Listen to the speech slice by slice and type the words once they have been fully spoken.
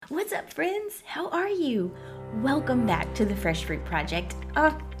What's up, friends? How are you? Welcome back to the Fresh Fruit Project.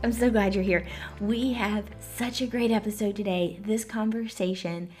 Oh, I'm so glad you're here. We have such a great episode today. This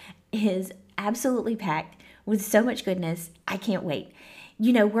conversation is absolutely packed with so much goodness. I can't wait.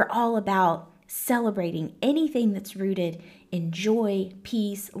 You know, we're all about celebrating anything that's rooted in joy,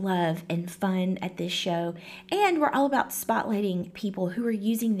 peace, love, and fun at this show. And we're all about spotlighting people who are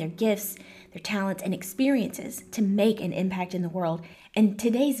using their gifts, their talents, and experiences to make an impact in the world. And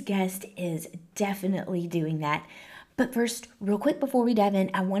today's guest is definitely doing that. But first, real quick before we dive in,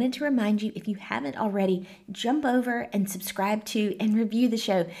 I wanted to remind you, if you haven't already, jump over and subscribe to and review the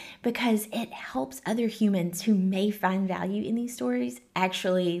show because it helps other humans who may find value in these stories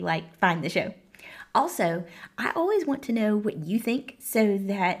actually find the show. Also, I always want to know what you think so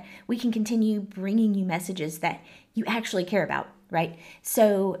that we can continue bringing you messages that you actually care about, right?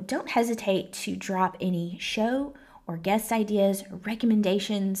 So don't hesitate to drop any show or guest ideas,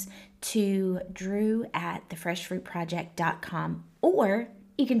 recommendations to Drew at thefreshfruitproject.com, or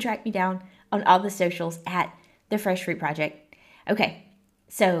you can track me down on all the socials at The Fresh Fruit Project. Okay,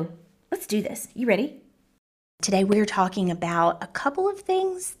 so let's do this. You ready? Today we're talking about a couple of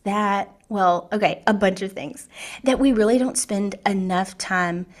things a bunch of things that we really don't spend enough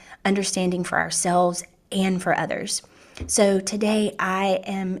time understanding for ourselves and for others. So today I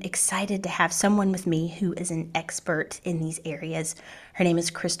am excited to have someone with me who is an expert in these areas. Her name is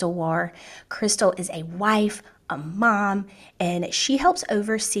Crystal Warr. Crystal is a wife, a mom, and she helps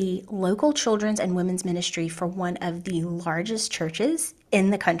oversee local children's and women's ministry for one of the largest churches in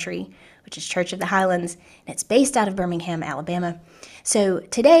the country, which is Church of the Highlands, and it's based out of Birmingham, Alabama. So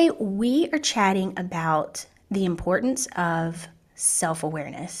today we are chatting about the importance of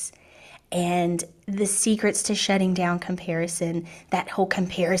self-awareness and the secrets to shutting down comparison, that whole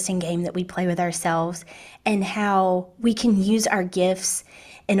comparison game that we play with ourselves, and how we can use our gifts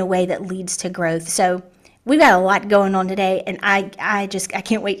in a way that leads to growth. So we've got a lot going on today, and I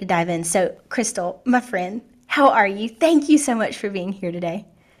can't wait to dive in. So Crystal, my friend, how are you? Thank you so much for being here today.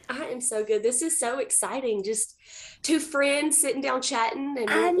 I am so good. This is so exciting. Just two friends sitting down chatting,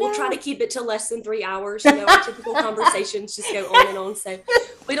 and we'll try to keep it to less than 3 hours. You know, our typical conversations just go on and on. So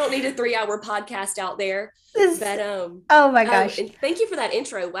we don't need a 3-hour podcast out there. Oh my gosh. And thank you for that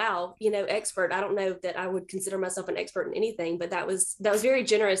intro. Wow. You know, expert. I don't know that I would consider myself an expert in anything, but that was very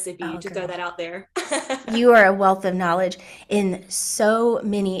generous of you to throw that out there. You are a wealth of knowledge in so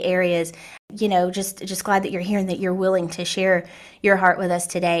many areas. You know, just glad that you're here and that you're willing to share your heart with us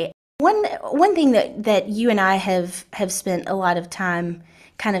today. One thing that you and I have spent a lot of time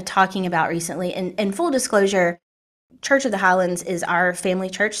kind of talking about recently, and full disclosure, Church of the Highlands is our family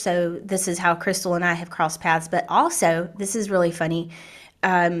church, so this is how Crystal and I have crossed paths, but also, this is really funny,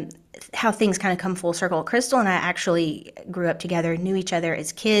 how things kind of come full circle. Crystal and I actually grew up together, knew each other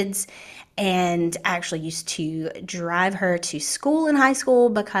as kids, and I actually used to drive her to school in high school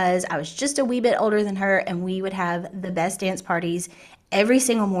because I was just a wee bit older than her, and we would have the best dance parties every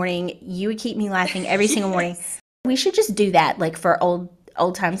single morning. You would keep me laughing every single morning. We should just do that, like for old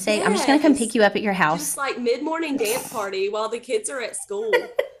time's sake. I'm just going to come pick you up at your house. Just like mid-morning dance party while the kids are at school.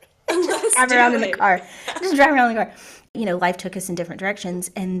 Just drive around in the car. Just drive around in the car. You know, life took us in different directions.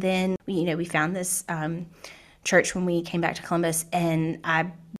 And then, we found this church when we came back to Columbus, and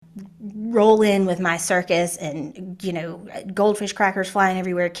I roll in with my circus and, goldfish crackers flying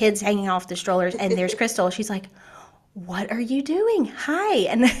everywhere, kids hanging off the strollers. And there's Crystal. She's like, "What are you doing? Hi."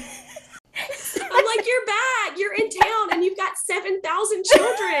 And I'm like, "You're back. You're in town and you've got 7,000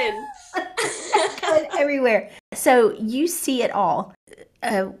 children." Everywhere. So you see it all.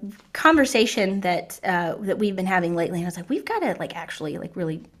 A conversation that we've been having lately, and I was like, we've got to actually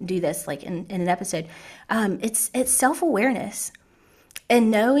really do this in an episode. It's self-awareness and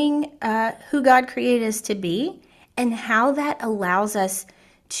knowing who God created us to be and how that allows us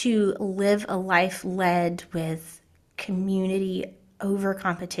to live a life led with community over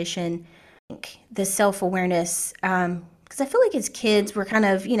competition. The self-awareness, because I feel like as kids we're kind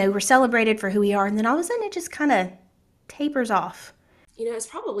of, we're celebrated for who we are, and then all of a sudden it just kind of tapers off. It's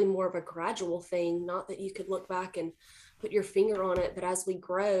probably more of a gradual thing, not that you could look back and put your finger on it, but as we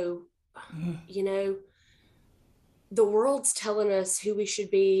grow, the world's telling us who we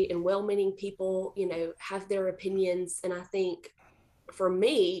should be, and well-meaning people, have their opinions. And I think for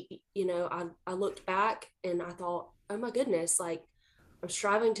me, I looked back and I thought, oh my goodness, I'm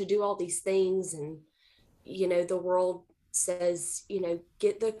striving to do all these things, and the world says,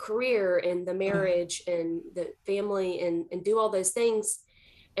 get the career and the marriage and the family and do all those things.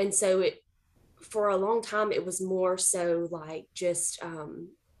 And so for a long time, it was more so just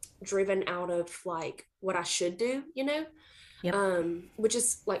driven out of what I should do, Yep. which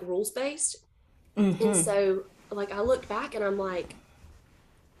is like rules based. And Mm-hmm. so like I looked back and I'm like,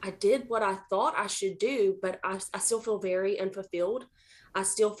 I did what I thought I should do, but I still feel very unfulfilled. I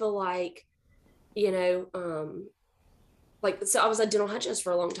still feel like, you know, like, so I was a dental hygienist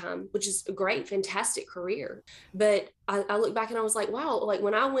for a long time, which is a great, fantastic career. But I look back and I was like, wow, like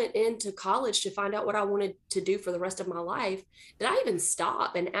when I went into college to find out what I wanted to do for the rest of my life, did I even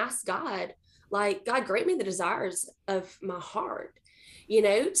stop and ask God, like, God, grant me the desires of my heart?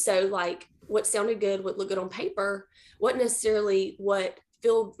 So like what sounded good, what looked good on paper, wasn't necessarily what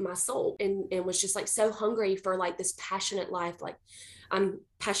filled my soul, and was just like so hungry for like this passionate life. Like I'm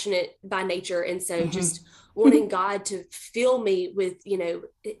passionate by nature. And so just Mm-hmm. wanting God to fill me with,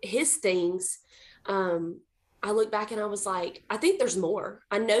 his things. Um, I look back and I was like, I think there's more.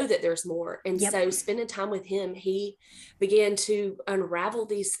 I know that there's more. And Yep. so spending time with him, he began to unravel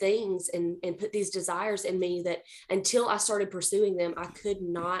these things and put these desires in me that until I started pursuing them, I could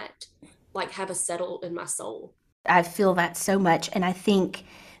not like have a settle in my soul. I feel that so much. And I think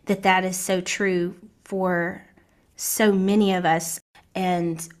that that is so true for so many of us.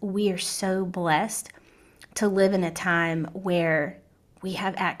 And we are so blessed to live in a time where we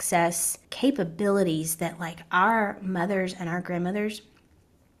have access capabilities that like our mothers and our grandmothers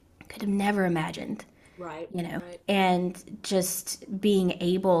could have never imagined, Right. Right. and just being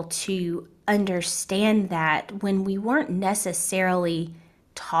able to understand that when we weren't necessarily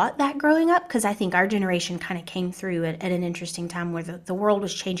taught that growing up, because I think our generation kind of came through at an interesting time where the world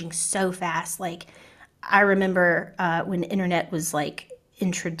was changing so fast. Like I remember when the internet was like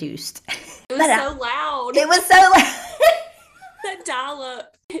introduced. It but was so loud. it was so That dial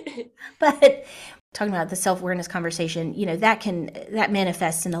up. but talking about the self-awareness conversation, that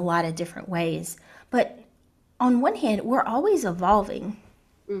manifests in a lot of different ways. But on one hand, we're always evolving,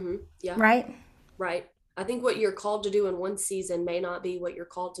 Yeah. right? Right. I think what you're called to do in one season may not be what you're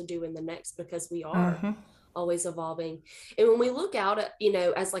called to do in the next, because we are Mm-hmm. always evolving. And when we look out at,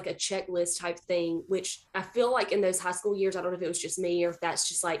 as like a checklist type thing, which I feel like in those high school years, I don't know if it was just me or if that's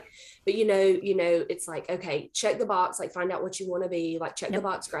just like, but it's like, okay, check the box, like find out what you want to be, like check the Yep.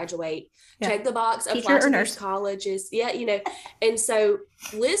 box, graduate, Yeah. check the box, Teacher apply or to these nurse. colleges. Yeah. And so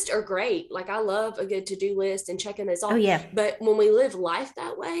lists are great. Like I love a good to-do list and checking those Oh off. yeah. But when we live life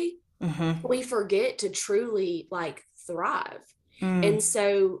that way, Mm-hmm. we forget to truly like thrive. Mm. And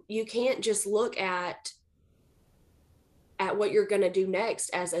so you can't just look at what you're going to do next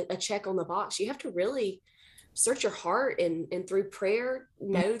as a check on the box. You have to really search your heart, and through prayer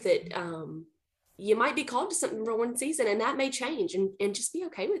know that you might be called to something for one season, and that may change, and just be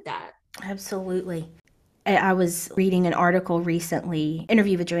okay with that. Absolutely. I was reading an article recently,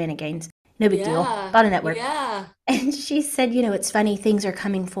 interview with Joanna Gaines. No big deal. Yeah. About a network. Yeah. And she said, it's funny, things are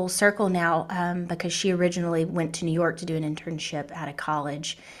coming full circle now, because she originally went to New York to do an internship out of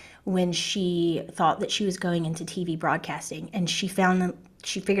college when she thought that she was going into TV broadcasting. And she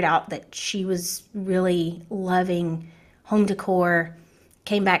figured out that she was really loving home decor,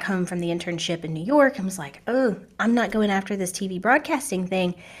 came back home from the internship in New York and was like, oh, I'm not going after this TV broadcasting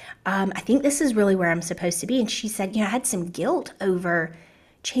thing. I think this is really where I'm supposed to be. And she said, I had some guilt over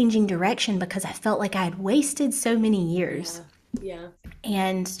changing direction because I felt like I had wasted so many years. Yeah. Yeah.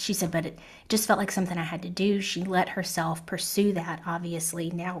 And she said, but it just felt like something I had to do. She let herself pursue that,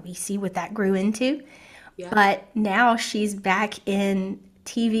 obviously. Now we see what that grew into. Yeah. But now she's back in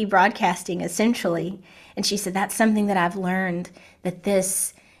TV broadcasting, essentially. And she said, that's something that I've learned that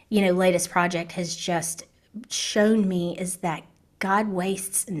this, latest project has just shown me, is that God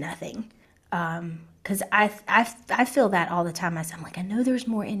wastes nothing. Because I feel that all the time. I'm like, I know there's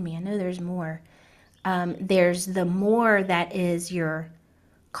more in me. I know there's more. There's the more that is your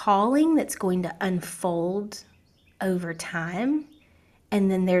calling that's going to unfold over time,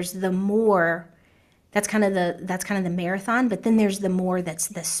 and then there's the more that's kind of the marathon. But then there's the more that's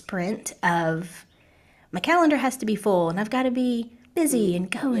the sprint of my calendar has to be full and I've got to be busy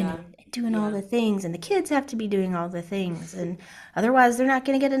and going Yeah. and doing all Yeah. the things, and the kids have to be doing all the things, and otherwise they're not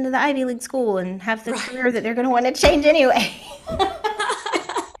going to get into the Ivy League school and have the career Right. that they're going to want to change anyway.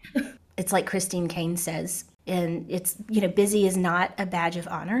 It's like Christine Kane says, and it's, busy is not a badge of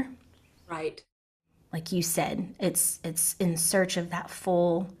honor. Right. Like you said, it's in search of that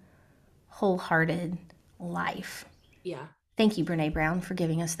full, wholehearted life. Yeah. Thank you, Brene Brown, for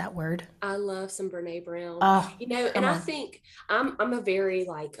giving us that word. I love some Brene Brown. Oh, And come I on. think I'm a very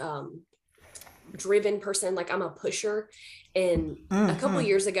like driven person. Like I'm a pusher. And a couple Mm-hmm.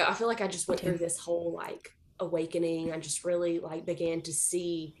 years ago, I feel like I just Me went too. through this whole like awakening. I just really like began to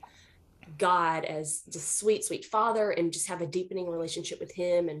see God as the sweet, sweet father, and just have a deepening relationship with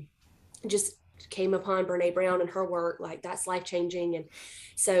him, and just came upon Brene Brown and her work, like that's life-changing. And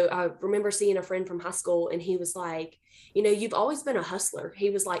so I remember seeing a friend from high school, and he was like, you've always been a hustler. He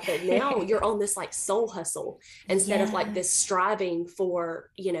was like, but now you're on this like soul hustle instead of like this striving for,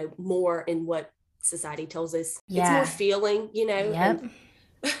 more in what society tells us. It's more feeling, Yep.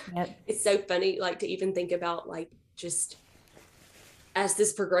 And it's so funny, like to even think about like just as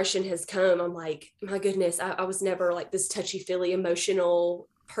this progression has come, I'm like, my goodness, I was never like this touchy-feely emotional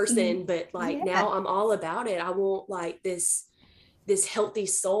person, but like now I'm all about it. I want like this healthy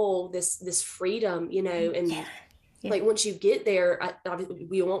soul, this freedom, and like once you get there,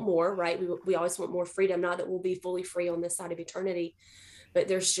 we want more, right? We always want more freedom. Not that we'll be fully free on this side of eternity, but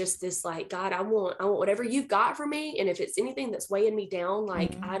there's just this like, God, I want whatever you've got for me. And if it's anything that's weighing me down,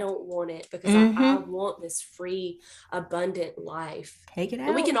 like I don't want it, because I want this free, abundant life. Take it out.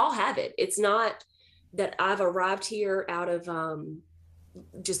 And we can all have it. It's not that I've arrived here out of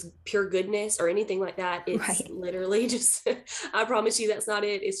just pure goodness or anything like that. It's literally just, I promise you that's not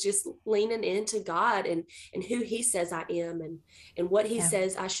it. It's just leaning into God and who he says I am, and what he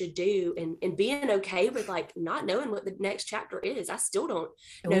says I should do, and being okay with like not knowing what the next chapter is. I still don't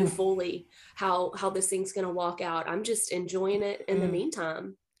know fully how this thing's going to walk out. I'm just enjoying it in the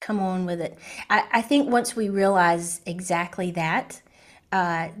meantime. Come on with it. I think once we realize exactly that,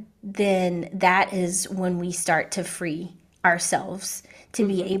 then that is when we start to free ourselves to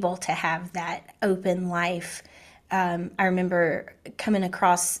be able to have that open life. I remember coming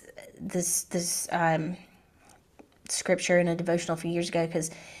across this scripture in a devotional a few years ago, because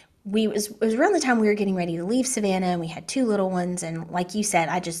it was around the time we were getting ready to leave Savannah, and we had 2 little ones. And like you said,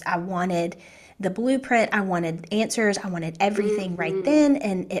 I wanted the blueprint. I wanted answers. I wanted everything right then.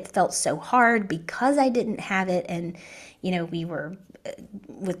 And it felt so hard because I didn't have it. And, we were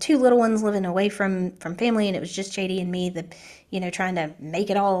with 2 little ones living away from family, and it was just JD and me, trying to make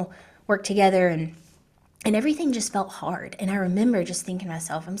it all work together. And everything just felt hard. And I remember just thinking to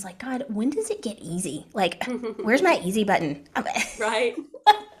myself, I was like, God, when does it get easy? Like, where's my easy button? Right.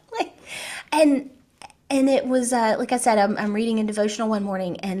 And it was, like I said, I'm reading a devotional one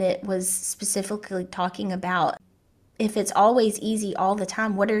morning, and it was specifically talking about, if it's always easy all the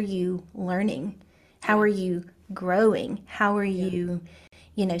time, what are you learning? How are you growing? How are you,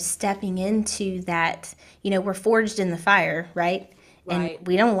 stepping into that? We're forged in the fire, right? And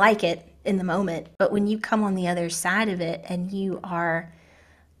we don't like it in the moment. But when you come on the other side of it, and you are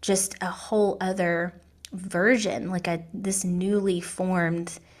just a whole other version, like this newly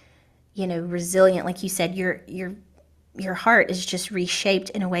formed, resilient, like you said, your heart is just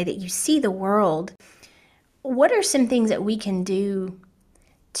reshaped in a way that you see the world. What are some things that we can do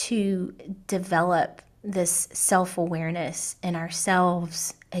to develop this self-awareness in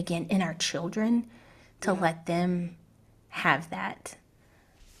ourselves, again, in our children, to let them have that?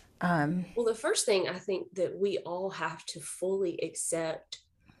 Well, the first thing I think that we all have to fully accept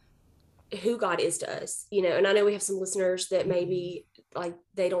who God is to us, and I know we have some listeners that maybe like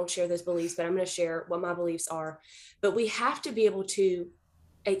they don't share those beliefs, but I'm going to share what my beliefs are. But we have to be able to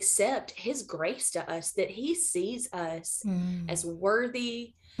accept his grace to us, that he sees us as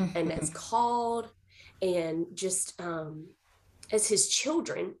worthy and as called, and just as his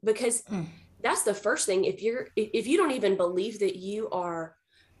children, because that's the first thing. If you don't even believe that you are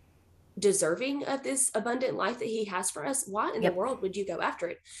deserving of this abundant life that he has for us, why in the world would you go after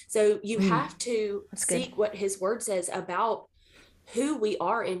it? So you have to seek what his word says about who we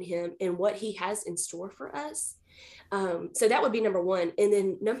are in him and what he has in store for us. So that would be number one. And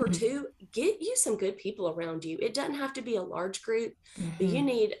then number two, get you some good people around you. It doesn't have to be a large group, but you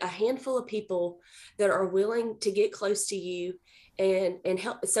need a handful of people that are willing to get close to you and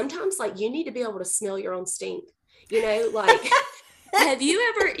help. Sometimes like you need to be able to smell your own stink, like have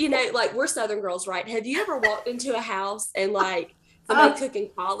you ever, like we're Southern girls, right? Have you ever walked into a house and like somebody cooking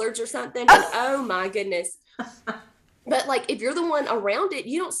collards or something? And oh my goodness. But like, if you're the one around it,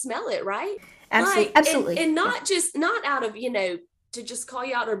 you don't smell it, right? Absolutely. Like, Absolutely. And not out of, to just call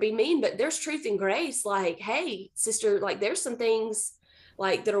you out or be mean, but there's truth and grace. Like, hey, sister, like there's some things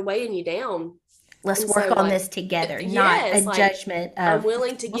like that are weighing you down. Let's work on this together, not a judgment of, I'm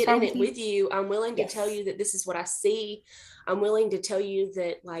willing to get in it with you. I'm willing to tell you that this is what I see. I'm willing to tell you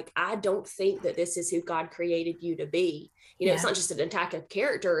that, like, I don't think that this is who God created you to be. It's not just an attack of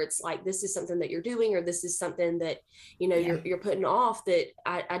character. It's like, this is something that you're doing, or this is something that, you're putting off that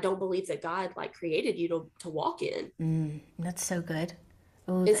I don't believe that God like created you to walk in. That's so good.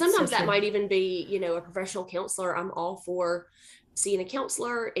 Ooh, and sometimes that might even be, a professional counselor. I'm all for seeing a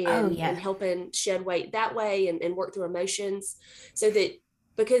counselor and helping shed weight that way and work through emotions, so that,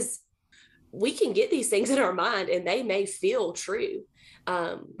 because we can get these things in our mind and they may feel true.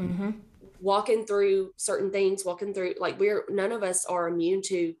 walking through certain things, walking through, like, we're none of us are immune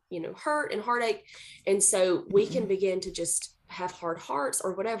to, hurt and heartache. And so we can begin to just have hard hearts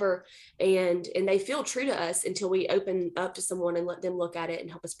or whatever, and they feel true to us until we open up to someone and let them look at it and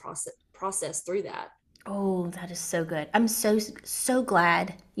help us process through that. Oh, that is so good. I'm so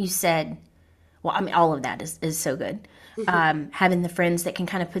glad you said, well, I mean, all of that is so good. Having the friends that can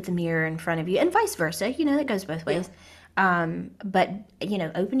kind of put the mirror in front of you and vice versa, that goes both Yeah. ways. But,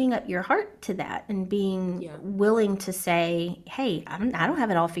 opening up your heart to that and being Yeah. willing to say, hey, I don't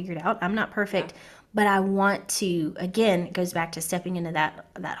have it all figured out. I'm not perfect, Yeah. but I want to, again, it goes back to stepping into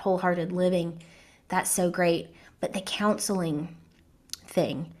that wholehearted living. That's so great. But the counseling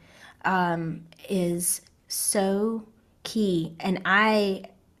thing is so key. And I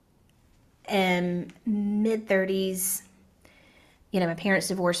am mid 30s. My parents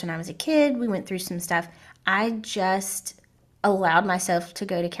divorced when I was a kid. We went through some stuff. I just allowed myself to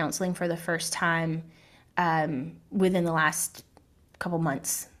go to counseling for the first time within the last couple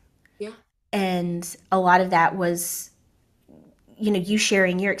months. Yeah. And a lot of that was, you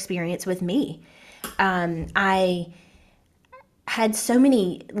sharing your experience with me. I had so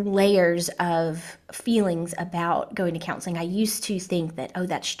many layers of feelings about going to counseling. I used to think that, oh,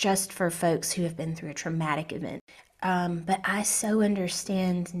 that's just for folks who have been through a traumatic event. But I so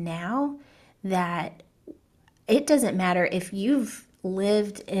understand now that it doesn't matter if you've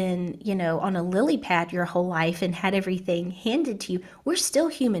lived on a lily pad your whole life and had everything handed to you. We're still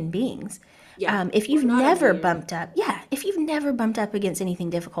human beings. Yeah. If We're you've not never immune. bumped up, yeah, if you've never bumped up against anything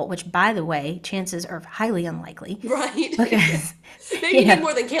difficult, which by the way, chances are highly unlikely Right. because, Maybe you you need know,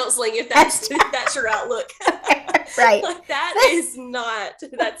 more than counseling if that's your outlook. right. Like, that's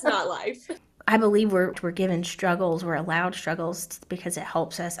not life. I believe we're given struggles, we're allowed struggles because it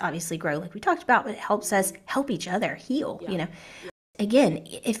helps us obviously grow, like we talked about, but it helps us help each other heal. Yeah. Again,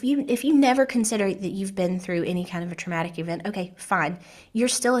 if you never consider that you've been through any kind of a traumatic event, okay, fine. You're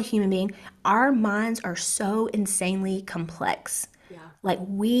still a human being. Our minds are so insanely complex. Yeah. Like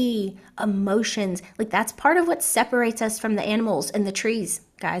emotions, like that's part of what separates us from the animals and the trees,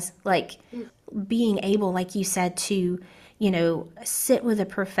 guys. Like Mm. being able, like you said, to, sit with a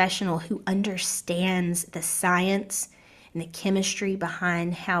professional who understands the science and the chemistry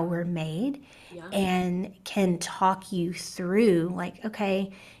behind how we're made Yeah. and can talk you through, like,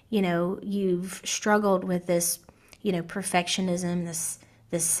 okay, you've struggled with this, perfectionism,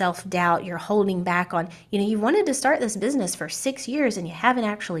 this self-doubt, you're holding back on, you wanted to start this business for 6 years and you haven't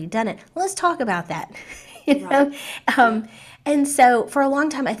actually done it. Let's talk about that. you Right. know Yeah. um, and so for a long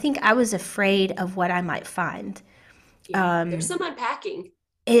time I think I was afraid of what I might find. Yeah. There's some unpacking.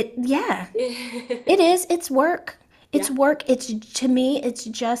 Yeah, Yeah. it is. It's work. It's work. It's, to me, it's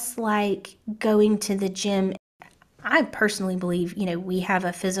just like going to the gym. I personally believe, we have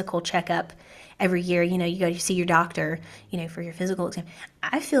a physical checkup every year. You go to see your doctor, for your physical exam.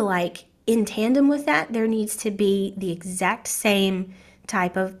 I feel like in tandem with that, there needs to be the exact same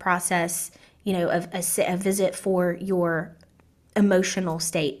type of process, of a visit for your emotional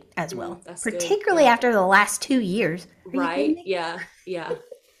state as well, That's good. particularly Yeah. after the last 2 years. Are you kidding Right. me? Yeah. Yeah.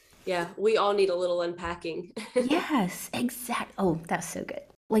 Yeah. We all need a little unpacking. Yes, exact. Oh, that's so good.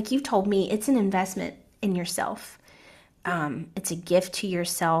 Like you told me, it's an investment in yourself. Yeah. It's a gift to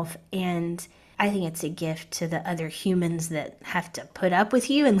yourself, and I think it's a gift to the other humans that have to put up with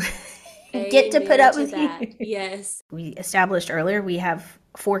you and get to put Amen up to with you. that. Yes. We established earlier we have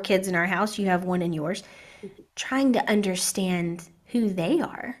 4 kids in our house. You have one in yours. Trying to understand who they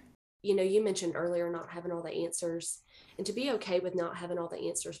are. You mentioned earlier not having all the answers, and to be okay with not having all the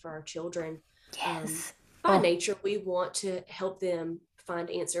answers for our children. Um, Yes. by Oh, nature, we want to help them find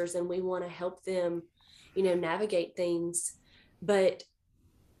answers, and we want to help them, navigate things. But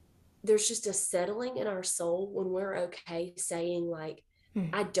there's just a settling in our soul when we're okay saying, like,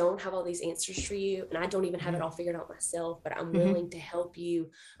 I don't have all these answers for you, and I don't even have it all figured out myself, but I'm mm-hmm. willing to help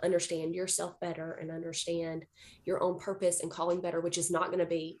you understand yourself better and understand your own purpose and calling better, which is not going to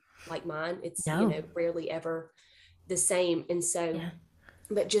be like mine. It's, No. rarely ever the same. And so, Yeah.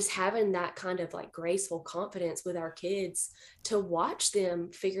 but just having that kind of like graceful confidence with our kids to watch them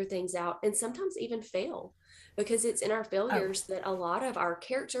figure things out and sometimes even fail, because it's in our Oh, failures that a lot of our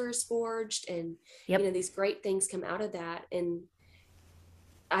character is forged, and yep. these great things come out of that. And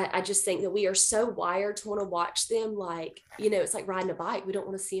I just think that we are so wired to want to watch them, like, it's like riding a bike. We don't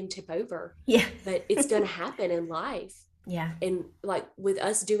want to see them tip over, Yeah. but it's going to happen in life. Yeah. And like with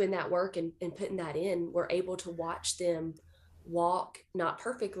us doing that work and putting that in, we're able to watch them walk, not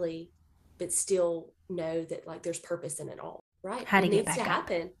perfectly, but still know that, like, there's purpose in it all. Right. How to It get needs to back up.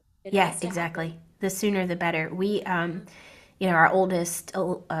 happen. It Yeah, has to happen. exactly. The sooner the better. We our oldest,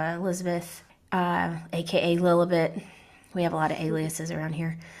 Elizabeth, aka Lilibet. We have a lot of aliases around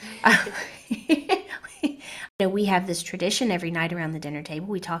here. We have this tradition every night around the dinner table.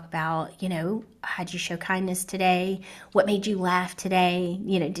 We talk about, how'd you show kindness today? What made you laugh today?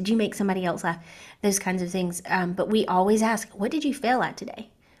 Did you make somebody else laugh? Those kinds of things. But we always ask, what did you fail at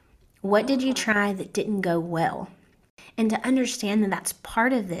today? What did you try that didn't go well? And to understand that that's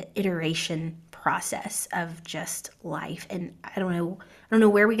part of the iteration process of just life. And I don't know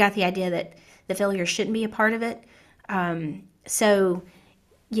where we got the idea that the failure shouldn't be a part of it. So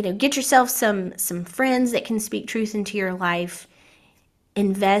get yourself some friends that can speak truth into your life.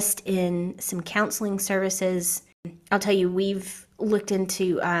 Invest in some counseling services. I'll tell you, we've looked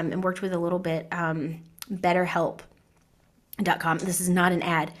into and worked with a little bit BetterHelp.com. This is not an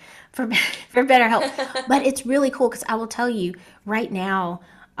ad for BetterHelp, but it's really cool because I will tell you right now,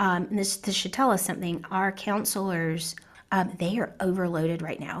 and this should tell us something. Our counselors, they are overloaded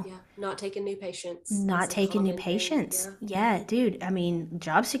right now. Yeah, not taking new patients. Not taking new patients. Yeah, dude. I mean,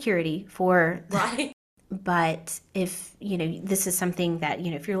 job security for right. But if this is something that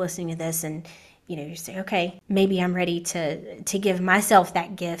if you're listening to this and you say, okay, maybe I'm ready to give myself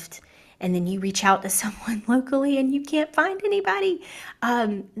that gift, and then you reach out to someone locally and you can't find anybody,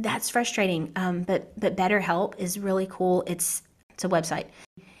 that's frustrating. But BetterHelp is really cool. It's a website.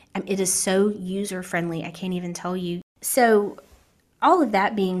 It is so user friendly. I can't even tell you. So all of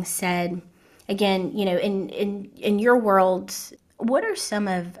that being said, again, in your world, what are some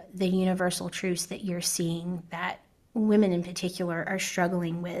of the universal truths that you're seeing that women in particular are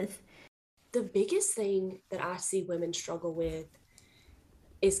struggling with? The biggest thing that I see women struggle with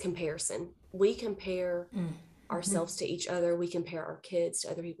is comparison. We compare ourselves to each other. We compare our kids to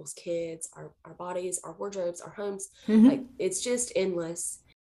other people's kids, our bodies, our wardrobes, our homes. Like, it's just endless.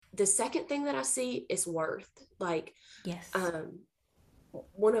 The second thing that I see is worth. Like, yes.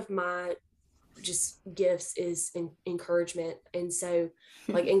 One of my just gifts is encouragement. And so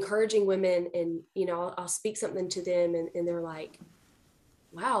like encouraging women, and, I'll speak something to them and they're like,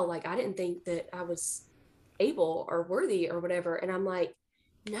 wow, like I didn't think that I was able or worthy or whatever. And I'm like,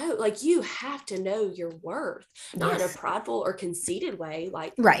 no, like you have to know your worth, not in a prideful or conceited way.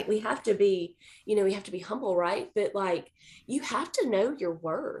 Like, right. We have to be, we have to be humble, right? But like, you have to know your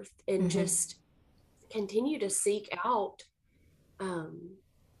worth and just continue to seek out,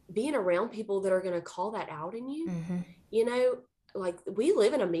 being around people that are going to call that out in you. Like we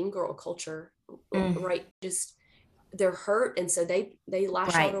live in a mean girl culture, right? Just they're hurt. And so they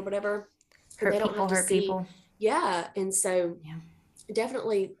lash out or whatever. Hurt they don't people, have to hurt see, people. Yeah. And so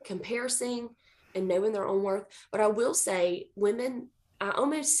definitely comparing and knowing their own worth. But I will say women, I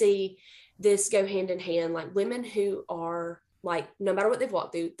almost see this go hand in hand, like women who are like, no matter what they've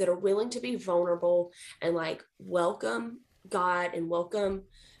walked through, that are willing to be vulnerable and like welcome God and welcome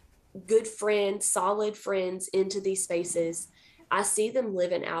good friends, solid friends into these spaces. I see them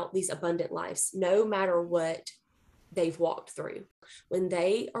living out these abundant lives, no matter what they've walked through. When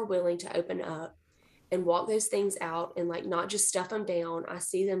they are willing to open up and walk those things out and like not just stuff them down, I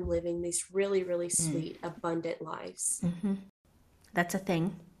see them living these really, really sweet, abundant lives. That's a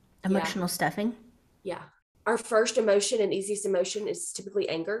thing. Emotional stuffing. Yeah. Our first emotion and easiest emotion is typically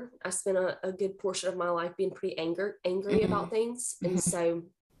anger. I spent a good portion of my life being pretty angry about things. And so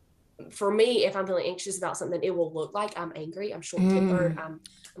for me, if I'm feeling anxious about something, it will look like I'm angry. I'm short-tempered. I'm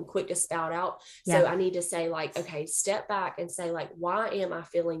quick to spout out. So I need to say like, okay, step back and say like, why am I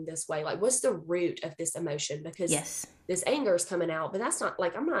feeling this way? Like, what's the root of this emotion? Because this anger is coming out, but that's not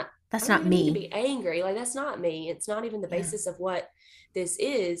like, that's not me. Need to be angry. Like, that's not me. It's not even the basis of what this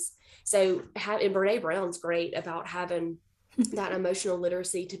is. So and Brene Brown's great about having that emotional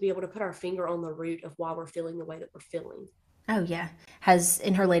literacy to be able to put our finger on the root of why we're feeling the way that we're feeling. Oh yeah. Has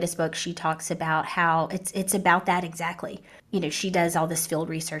in her latest book, she talks about how it's about that exactly. She does all this field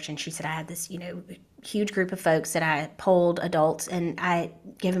research, and she said, I had this, huge group of folks that I polled, adults, and I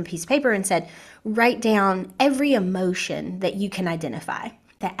gave them a piece of paper and said, write down every emotion that you can identify.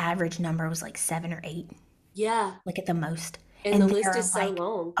 The average number was like 7 or 8. Yeah. Like at the most. And the list is so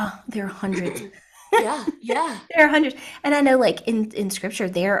long. Oh, there are hundreds. Yeah. There are hundreds. And I know like in scripture,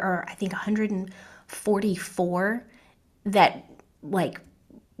 there are, I think, 144 that like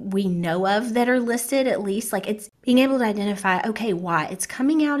we know of that are listed, at least. Like it's being able to identify, okay, why it's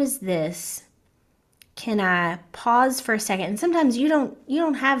coming out as this. Can I pause for a second? And sometimes you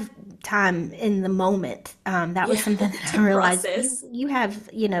don't have time in the moment. That was something that I realized. You have,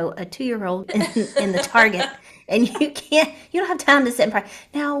 a 2-year-old in the Target And you don't have time to sit and pray.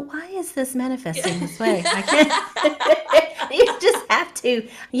 Now, why is this manifesting this way? I can't. You just have to,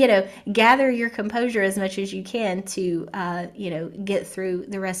 gather your composure as much as you can to, get through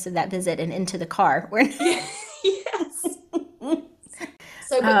the rest of that visit and into the car. Yes.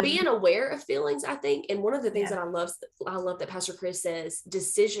 So, but being aware of feelings, I think, and one of the things that I love that Pastor Chris says,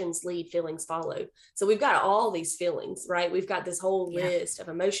 decisions lead, feelings follow. So we've got all these feelings, right? We've got this whole list of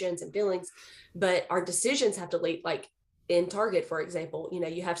emotions and feelings, but our decisions have to lead, like in Target, for example,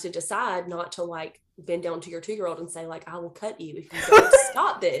 you have to decide not to like bend down to your 2-year-old and say like, I will cut you if you don't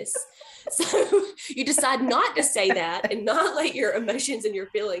stop this. So you decide not to say that and not let your emotions and your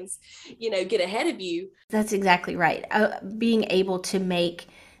feelings, get ahead of you. That's exactly right. Being able to make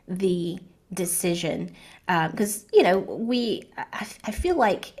the decision, because I feel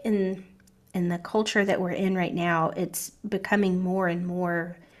like in the culture that we're in right now, it's becoming more and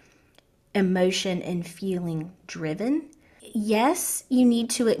more emotion and feeling driven. Yes, you need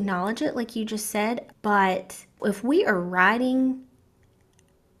to acknowledge it, like you just said, but if we are riding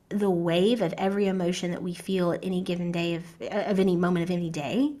the wave of every emotion that we feel at any given day of any moment of any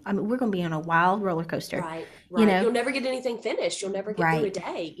day, I mean, we're going to be on a wild roller coaster. Right. You'll never get anything finished. You'll never get through a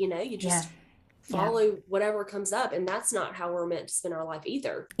day. You just follow whatever comes up, and that's not how we're meant to spend our life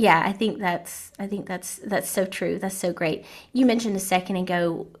either. Yeah, I think that's so true. That's so great. You mentioned a second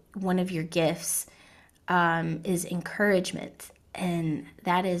ago one of your gifts is encouragement, and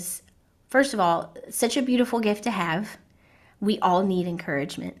that is, first of all, such a beautiful gift to have. We all need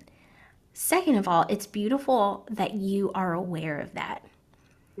encouragement. Second of all, it's beautiful that you are aware of that,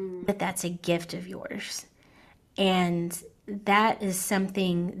 that that's a gift of yours. And that is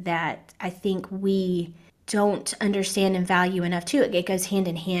something that I think we don't understand and value enough too. It goes hand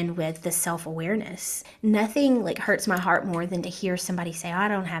in hand with the self-awareness. Nothing like hurts my heart more than to hear somebody say,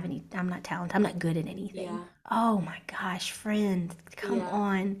 I'm not talented, I'm not good at anything. Yeah. Oh my gosh, friend, come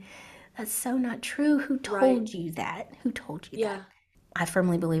on. That's so not true. Who told you that? Who told you that? I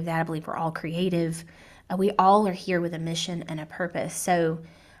firmly believe that. I believe we're all creative. We all are here with a mission and a purpose. So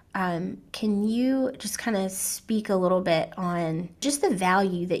can you just kind of speak a little bit on just the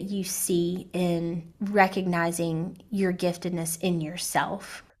value that you see in recognizing your giftedness in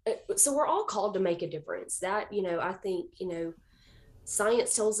yourself? So we're all called to make a difference. That, I think,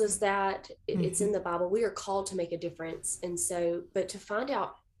 science tells us that. It's in the Bible. We are called to make a difference. And so, but to find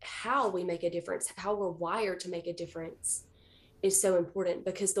out how we make a difference, how we're wired to make a difference is so important,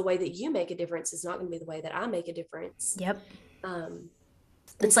 because the way that you make a difference is not going to be the way that I make a difference. Yep.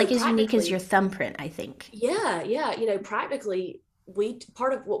 It's so like as unique as your thumbprint, I think. Yeah. Practically,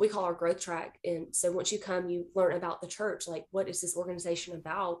 part of what we call our growth track. And so once you come, you learn about the church. Like, what is this organization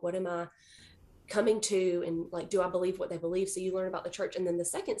about? What am I coming to? And like, do I believe what they believe? So you learn about the church. And then the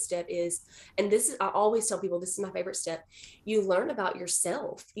second step is, and this is, I always tell people, this is my favorite step. You learn about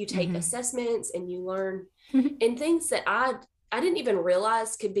yourself. You take assessments and you learn and things that I didn't even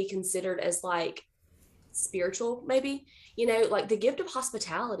realize could be considered as like spiritual, maybe, like the gift of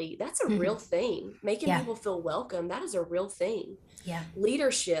hospitality. That's a real thing. Making people feel welcome. That is a real thing. Yeah.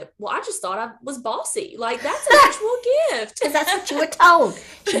 Leadership. Well, I just thought I was bossy. Like, that's an actual gift. Because that's what you were told.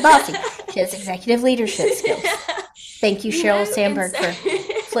 She's bossy. She has executive leadership skills. Thank you, Sheryl Sandberg, for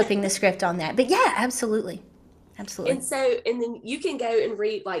flipping the script on that. But yeah, absolutely. Absolutely. And so, and then you can go and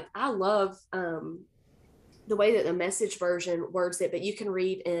read, like, I love the way that the Message version words it, but you can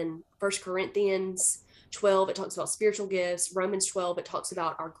read in 1 Corinthians 12, it talks about spiritual gifts. Romans 12, it talks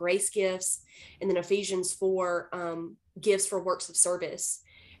about our grace gifts. And then Ephesians 4, gifts for works of service.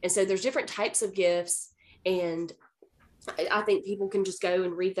 And so there's different types of gifts. And I think people can just go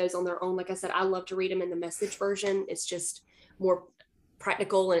and read those on their own. Like I said, I love to read them in the Message version. It's just more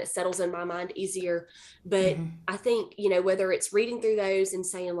practical and it settles in my mind easier. But I think, whether it's reading through those and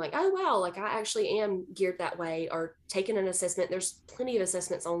saying like, oh, wow, like I actually am geared that way, or taking an assessment. There's plenty of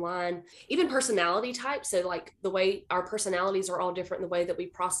assessments online, even personality types. So like the way our personalities are all different, the way that we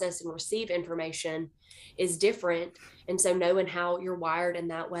process and receive information is different. And so knowing how you're wired in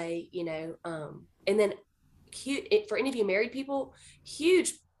that way, and then for any of you married people,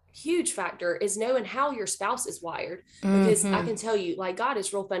 huge factor is knowing how your spouse is wired, because I can tell you, like, God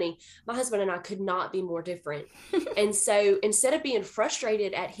is real funny. My husband and I could not be more different. And so instead of being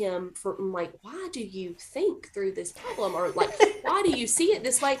frustrated at him for like, why do you think through this problem, or like, why do you see it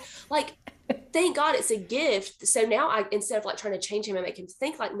this way? Like, thank God it's a gift. So now instead of like trying to change him and make him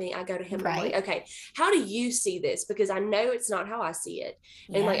think like me, I go to him and I'm like, okay, how do you see this? Because I know it's not how I see it.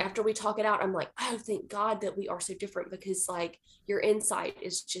 And like, after we talk it out, I'm like, oh, thank God that we are so different, because like your insight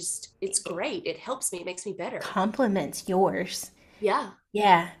is just, it's great. It helps me. It makes me better. Compliments yours. Yeah.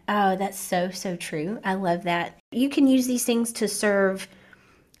 Yeah. Oh, that's so, so true. I love that. You can use these things to serve,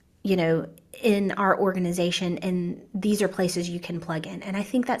 you know, in our organization, and these are places you can plug in. And I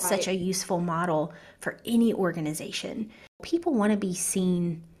think that's such Right. a useful model for any organization. People want to be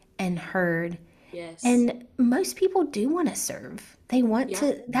seen and heard, Yes. and most people do want to serve. They want Yeah.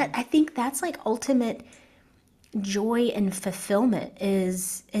 to, that I think that's like ultimate joy and fulfillment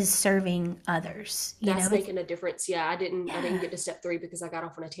is serving others, you know. That's It's making a difference. Yeah, I didn't yeah. get to step 3 because I got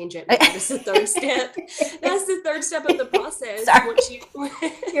off on a tangent, but that is the third step. That's the third step of the process. Sorry. Once you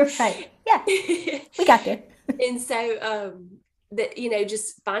You're right. Yeah, we got there. and so that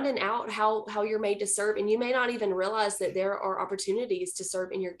just finding out how you're made to serve, and you may not even realize that there are opportunities to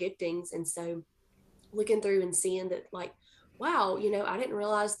serve in your giftings. And so looking through and seeing that, like, wow, I didn't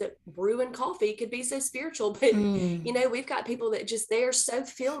realize that brewing coffee could be so spiritual. But Mm, we've got people that just, they are so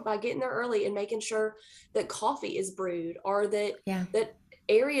filled by getting there early and making sure that coffee is brewed, or that yeah. that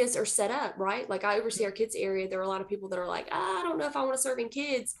areas are set up right. Like, I oversee our kids area. There are a lot of people that are like, I don't know if I want to serve in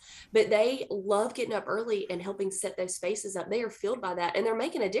kids, but they love getting up early and helping set those spaces up. They are filled by that, and they're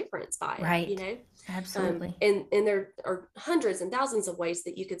making a difference by it, Right. Absolutely. and there are hundreds and thousands of ways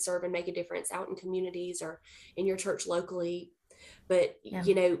that you could serve and make a difference out in communities or in your church locally. But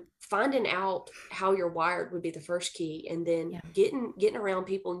Yeah. finding out how you're wired would be the first key, and then Yeah. getting around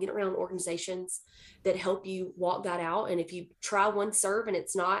people and getting around organizations that help you walk that out. And if you try one serve and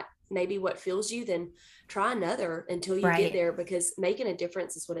it's not maybe what fills you, then try another until you get Right. there, because making a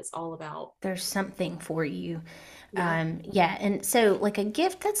difference is what it's all about. There's something for you. Yeah. Yeah. And so, like a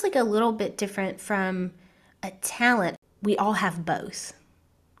gift, that's like a little bit different from a talent. We all have both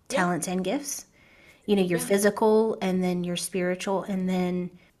Yeah. talents and gifts. You know, your Yeah. physical and then your spiritual. And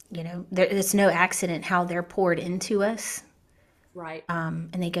then, it's no accident how they're poured into us. Right.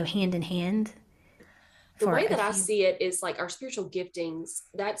 And they go hand in hand The for way a that I few. see it is like our spiritual giftings,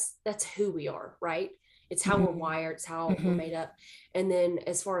 that's who we are, right? It's how we're Mm-hmm. wired, it's how we're Mm-hmm. made up. And then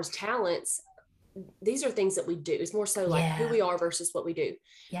as far as talents, these are things that we do. It's more so like who Yeah. we are versus what we do.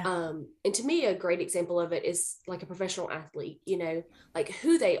 Yeah. And to me, a great example of it is like a professional athlete, like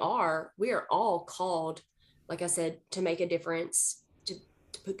who they are. We are all called, like I said, to make a difference, to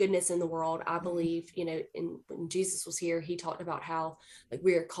put goodness in the world. I believe, when Jesus was here, he talked about how, like,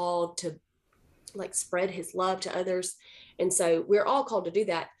 we are called to, like, spread his love to others. And so we're all called to do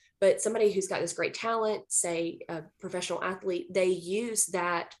that. But somebody who's got this great talent, say a professional athlete, they use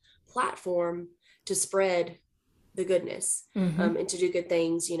that platform to spread the goodness, Mm-hmm. and to do good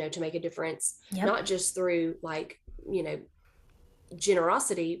things, to make a difference, Yep. not just through, like,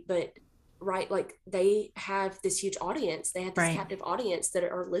 generosity, but right, like, they have this huge audience, they have this Right. captive audience that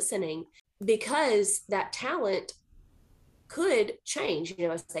are listening, because that talent could change,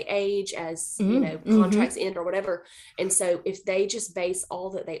 as they age, as Mm-hmm. contracts end or whatever. And so if they just base all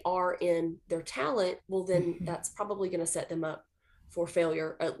that they are in their talent, well, then Mm-hmm. that's probably going to set them up for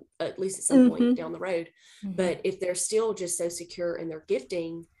failure, at least at some point Mm-hmm. down the road. Mm-hmm. But if they're still just so secure in their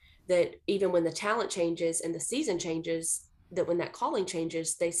gifting, that even when the talent changes and the season changes, that when that calling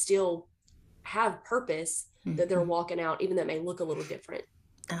changes, they still have purpose that they're Mm-hmm. walking out, even though it may look a little different.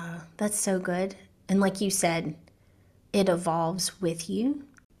 That's so good. And like you said, it evolves with you.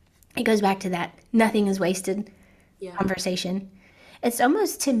 It goes back to that nothing is wasted Yeah. conversation. It's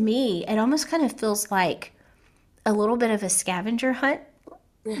almost, to me, it almost kind of feels like a little bit of a scavenger hunt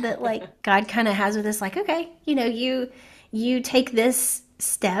that like God kind of has with us, like, okay, you take this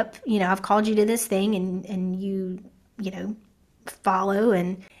step, I've called you to this thing, and you know, follow,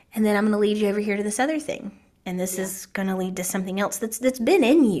 and then I'm going to lead you over here to this other thing. And this Yeah. is going to lead to something else that's been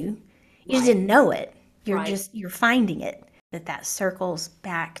in you. You just Right. didn't know it. Right. You're finding it. That circles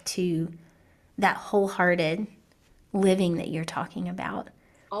back to that wholehearted living that you're talking about.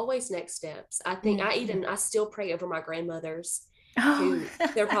 Always next steps. I think Mm-hmm. I still pray over my grandmothers, Oh, who,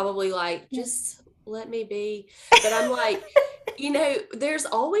 they're probably like, yeah. just let me be. But I'm like, there's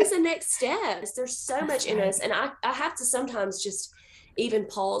always a next step. There's so That's much in us. right. And I have to sometimes just even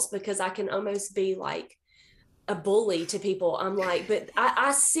pause, because I can almost be like a bully to people. I'm like, but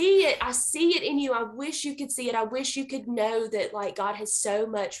I see it. I see it in you. I wish you could see it. I wish you could know that, like, God has so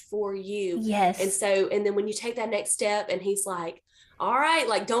much for you. And Yes. so, and then when you take that next step, and he's like, all right,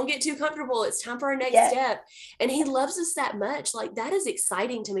 like, don't get too comfortable. It's time for our next Yeah. step. And he loves us that much. Like, that is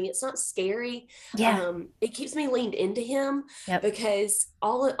exciting to me. It's not scary. Yeah. It keeps me leaned into him, Yep. because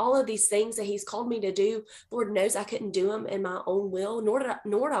all of these things that he's called me to do, Lord knows I couldn't do them in my own will, nor do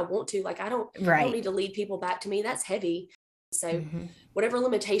I want to. Like, I don't Right. need to lead people back to me. That's heavy. So Mm-hmm. whatever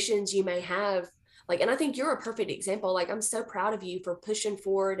limitations you may have, like, and I think you're a perfect example. Like, I'm so proud of you for pushing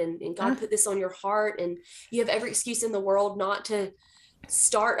forward, and God Uh, put this on your heart, and you have every excuse in the world not to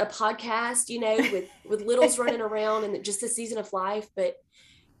start a podcast, with littles running around and just the season of life, but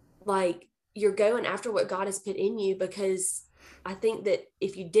like you're going after what God has put in you, because I think that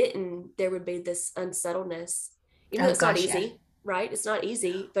if you didn't, there would be this unsettledness, even though it's not easy, right? It's not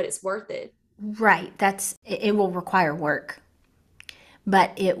easy, but it's worth it. Right. It will require work,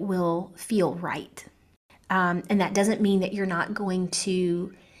 but it will feel right. And that doesn't mean that you're not going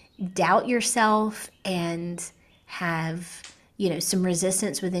to doubt yourself and have, some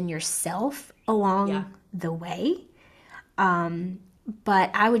resistance within yourself along the way.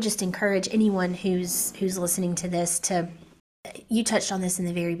 But I would just encourage anyone who's listening to this to, you touched on this in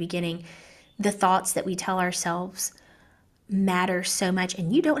the very beginning, the thoughts that we tell ourselves matter so much,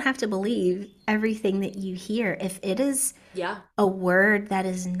 and you don't have to believe everything that you hear. If it is a word that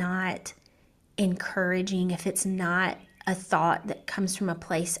is not encouraging, if it's not a thought that comes from a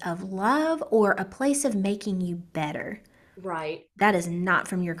place of love or a place of making you better, right, that is not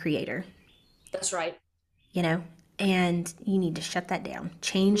from your creator. That's right. And you need to shut that down,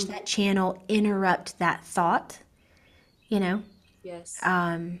 change that channel, interrupt that thought, Yes.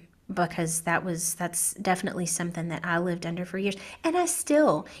 Because that's definitely something that I lived under for years. And I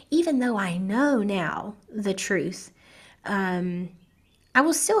still, even though I know now the truth, I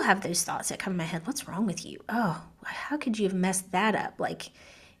will still have those thoughts that come in my head. What's wrong with you? Oh, how could you have messed that up? Like,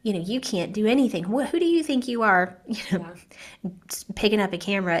 you can't do anything. Who do you think you are, picking up a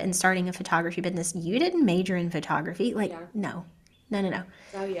camera and starting a photography business? You didn't major in photography. Like, no.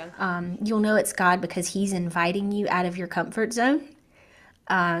 Oh, yeah. You'll know it's God because he's inviting you out of your comfort zone,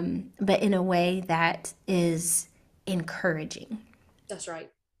 but in a way that is encouraging. That's right.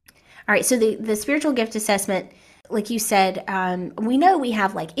 All right, so the spiritual gift assessment, like you said, we know we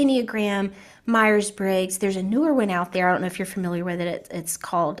have like Enneagram, Myers-Briggs. There's a newer one out there. I don't know if you're familiar with it. It's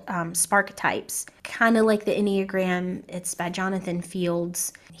called Sparketypes. Kind of like the Enneagram. It's by Jonathan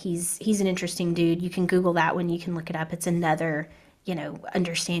Fields. He's an interesting dude. You can Google that one. You can look it up. It's another,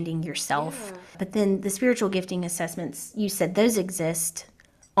 understanding yourself. Yeah. But then the spiritual gifting assessments, you said those exist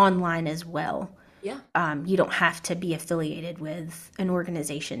online as well. Yeah. You don't have to be affiliated with an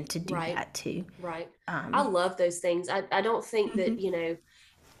organization to do that too. Right. I love those things. I don't think that,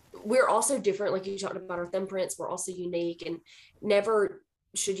 we're also different. Like you talked about our thumbprints, we're also unique, and never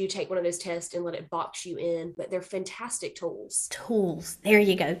should you take one of those tests and let it box you in, but they're fantastic tools. Tools. There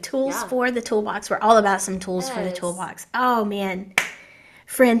you go. Tools for the toolbox. We're all about some tools for the toolbox. Oh man.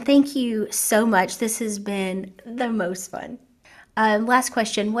 Friend, thank you so much. This has been the most fun. Last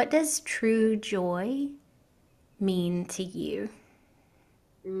question. What does true joy mean to you?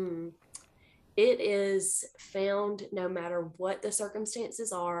 It is found no matter what the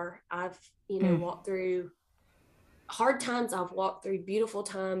circumstances are. I've, walked through hard times. I've walked through beautiful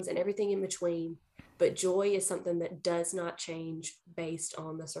times and everything in between. But joy is something that does not change based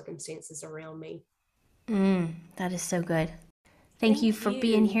on the circumstances around me. That is so good. Thank you for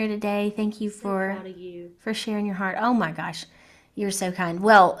being here today. Thank you for sharing your heart. Oh my gosh. You're so kind.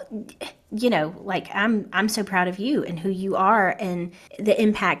 Well, I'm so proud of you and who you are and the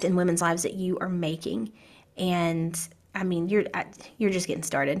impact in women's lives that you are making. And I mean, you're just getting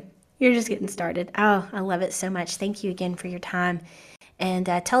started. You're just getting started. Oh, I love it so much. Thank you again for your time. And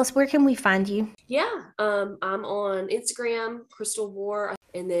tell us, where can we find you? Yeah, I'm on Instagram, Crystal Warr,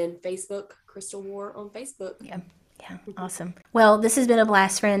 and then Facebook, Crystal Warr on Facebook. Yeah, awesome. Well, this has been a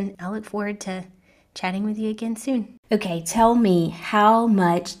blast, friend. I look forward to chatting with you again soon. Okay, tell me, how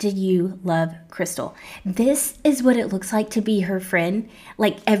much did you love Crystal? This is what it looks like to be her friend,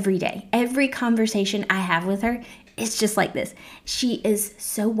 like every day. Every conversation I have with her, it's just like this. She is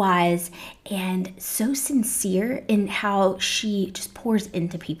so wise and so sincere in how she just pours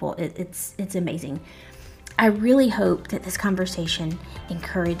into people. It's amazing. I really hope that this conversation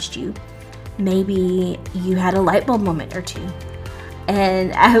encouraged you. Maybe you had a light bulb moment or two.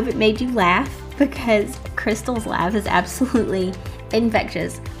 And I hope it made you laugh, because Crystal's laugh is absolutely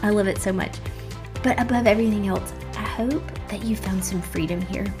infectious. I love it so much. But above everything else, I hope that you found some freedom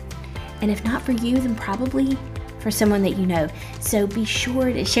here. And if not for you, then probably for someone that you know. So be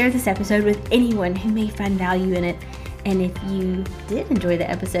sure to share this episode with anyone who may find value in it. And if you did enjoy the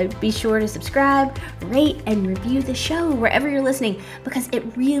episode, be sure to subscribe, rate, and review the show wherever you're listening, because it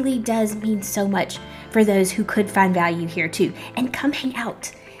really does mean so much for those who could find value here too. And come hang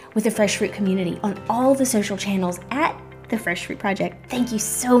out with the Fresh Fruit community on all the social channels at The Fresh Fruit Project. Thank you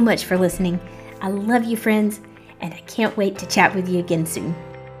so much for listening. I love you, friends, and I can't wait to chat with you again soon.